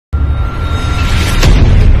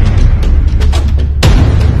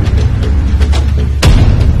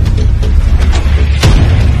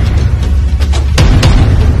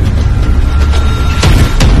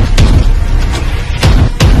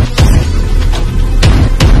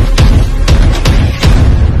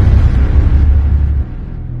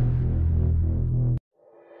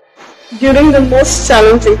during the most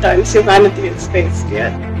challenging times humanity has faced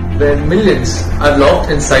yet. Where millions are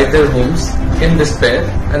locked inside their homes in despair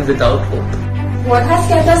and without hope. What has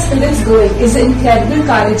kept our spirits going is the incredible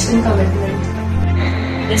courage and commitment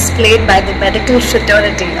displayed by the medical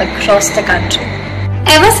fraternity across the country.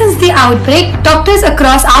 Ever since the outbreak, doctors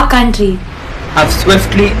across our country have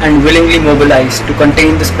swiftly and willingly mobilized to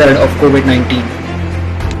contain the spread of COVID-19.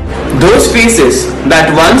 Those faces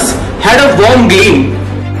that once had a warm gleam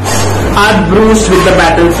are bruised with the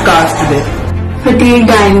battle scars today. Fatigued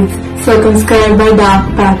eyes, circumscribed by dark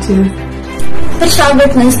patches, which have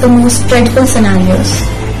witnessed the most dreadful scenarios.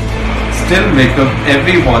 Still wake up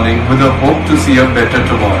every morning with a hope to see a better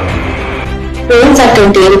tomorrow. Parents are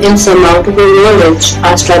contained insurmountable knowledge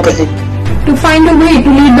are struggling to find a way to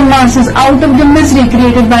lead the masses out of the misery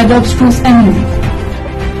created by the abstruse enemy.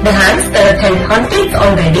 The hands that have held hundreds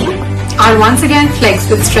already are once again flexed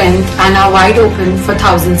with strength and are wide open for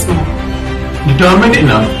thousands more. Determined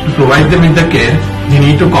enough to provide them with the care they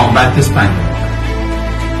need to combat this pandemic.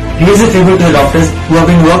 Here's a tribute to the doctors who have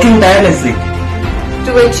been working tirelessly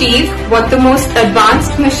to achieve what the most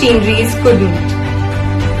advanced machineries couldn't.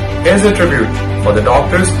 Here's a tribute for the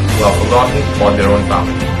doctors who have forgotten about their own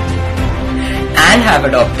family and have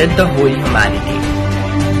adopted the whole humanity.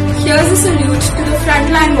 Here's a salute to the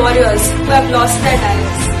frontline warriors who have lost their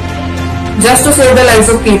lives just to save the lives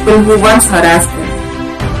of people who once harassed them.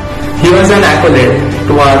 Here's an accolade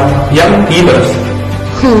to our young healers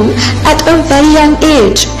who, at a very young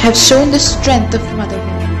age, have shown the strength of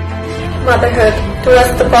motherhood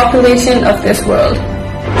towards the population of this world.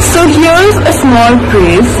 So here's a small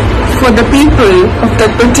praise for the people of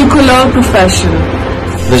that particular profession,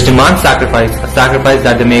 which demands sacrifice, a sacrifice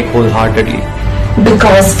that they make wholeheartedly.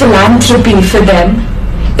 Because philanthropy for them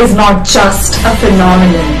is not just a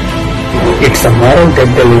phenomenon. It's a moral that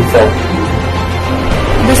they live for.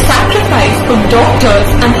 The sacrifice of doctors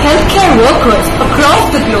and healthcare workers across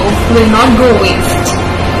the globe will not go waste.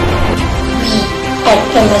 We at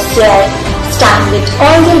MSAI stand with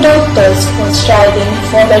all the doctors who are striving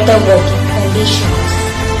for better working conditions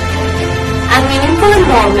and meaningful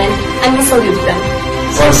involvement, and we salute them.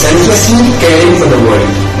 For selflessly caring for the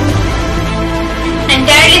world and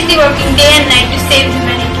tirelessly working day and night to save humanity.